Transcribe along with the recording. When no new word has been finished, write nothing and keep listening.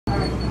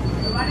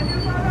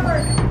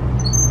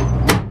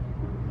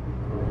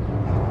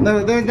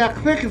They're that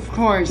quick, of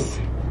course.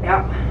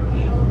 Yep.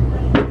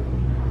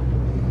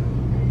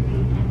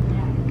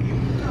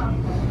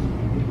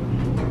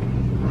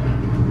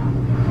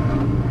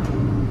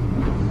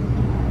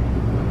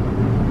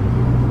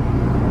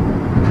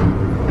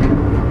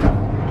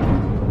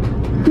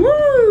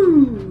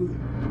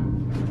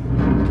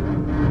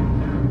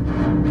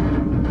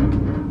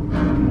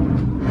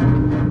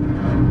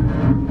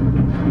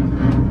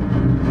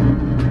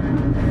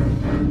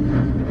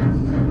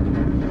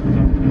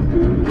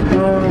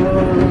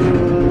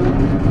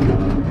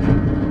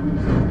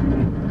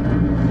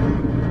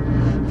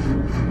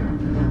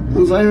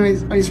 So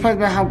anyways, are you surprised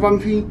about how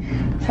bumpy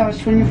Towers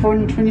 24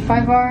 and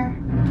 25 are?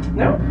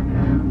 No.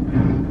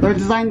 They're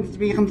designed to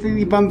be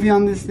completely bumpy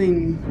on this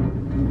thing.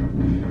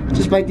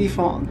 Just by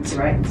default.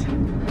 Right.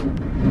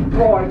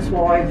 Right,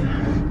 Swive.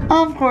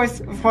 Of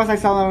course I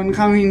saw that one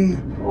coming.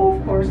 Oh,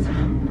 of course.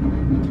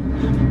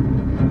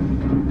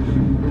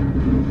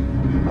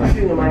 I'm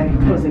doing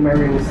closing my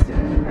rings today.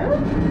 Huh?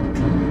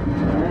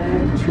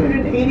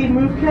 280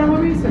 move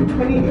calories and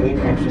 28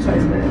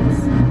 exercise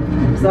minutes.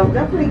 So I'll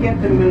definitely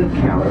get the move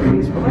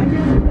calories, but I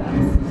get the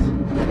rest.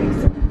 I think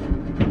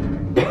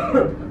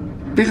so.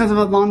 Because of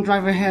a long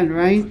drive ahead,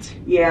 right?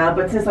 Yeah,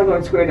 but since I'm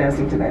going square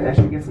dancing tonight, I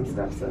should get some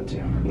steps done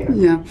too. Yeah.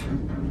 Yep.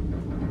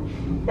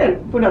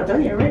 And we're not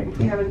done yet, right?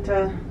 We haven't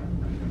of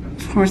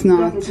course not.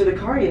 gotten to the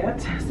car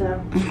yet, so.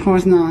 Of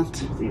course not.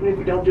 So even if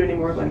we don't do any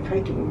more like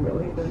hiking,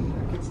 really, then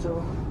I can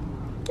still,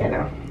 you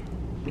know.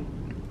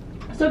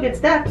 Still get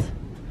steps.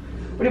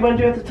 What do you want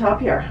to do at the top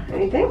here?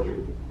 Anything?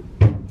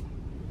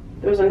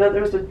 There was a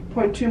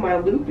 0.2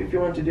 mile loop if you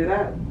want to do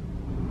that.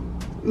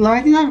 No,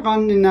 I think I've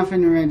gone enough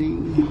in already.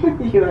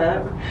 You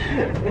have.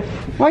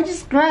 Why'd you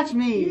scratch You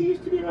me?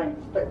 used to be like,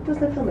 doesn't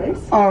that feel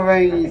nice?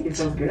 Alright. I think it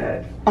feels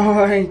good.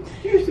 Alright.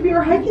 You used to be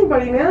our hiking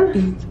buddy,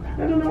 man.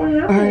 I don't know what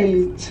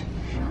happened.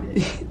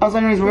 Alright. Also,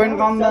 anyways, we're in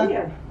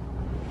Gondola.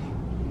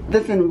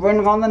 Listen, we're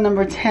in Gondola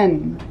number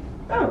 10.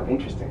 Oh,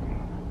 interesting.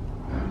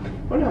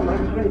 I wonder how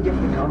many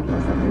different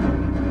gondolas I've been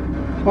in.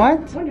 What?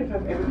 I wonder if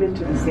I've ever been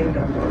to the same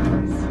gondola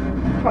place.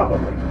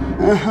 Probably.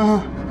 Uh-huh.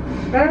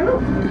 I don't know.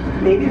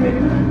 Maybe, maybe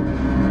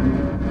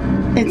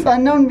not. It's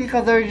unknown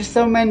because there are just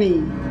so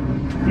many.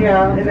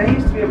 Yeah, and I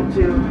used to be able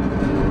to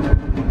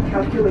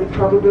calculate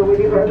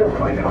probability, but I don't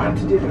really know how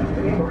to do that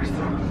anymore, so.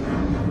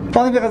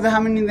 Probably because of how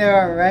many there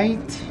are,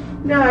 right?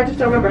 No, I just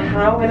don't remember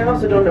how, and I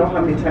also don't know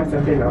how many times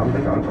I've been on the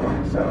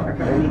gondola, so I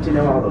kind of need to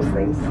know all those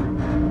things.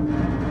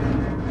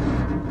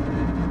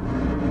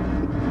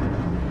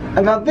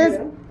 About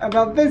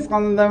this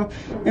one though,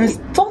 it was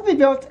totally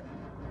built.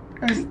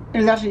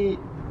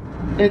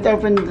 It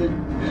opened.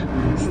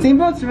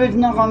 Steamboat's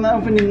original gondola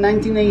opened in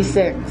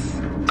 1986.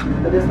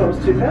 But this one was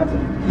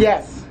 2000.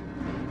 Yes,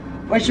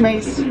 which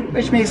means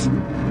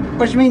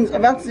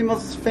about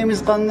Steamboat's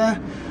famous gondola.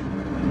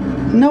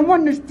 No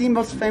wonder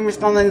Steamboat's famous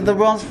gondola is the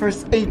world's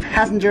first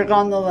 8-passenger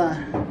gondola.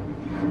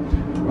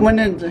 When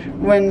the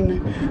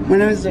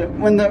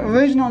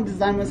original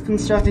design was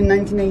constructed in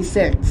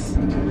 1986.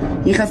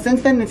 Because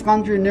since then it's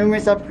gone through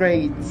numerous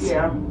upgrades.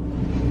 Yeah.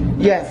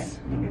 Yes.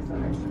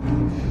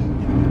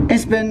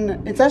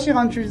 It's actually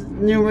gone through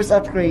numerous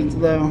upgrades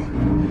though.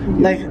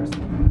 Like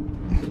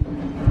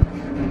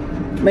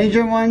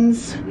major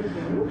ones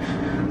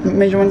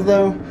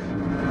though.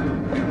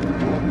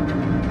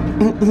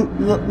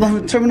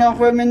 The terminal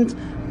equipment,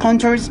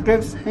 contours,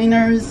 grips,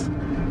 hangers,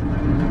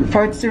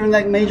 parts to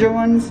like major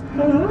ones.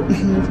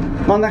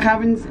 On the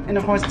cabins and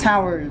of course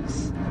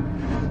towers.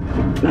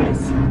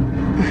 Nice.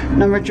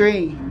 Number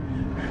 3.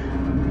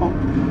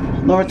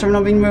 Lower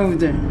terminal being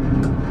moved.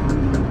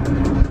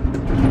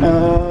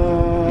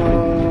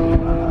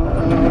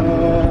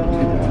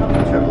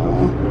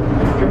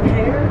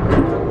 Prepare.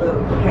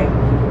 Okay.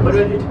 What do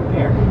I do to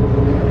prepare?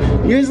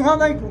 Use a lot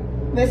like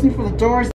listening for the doors.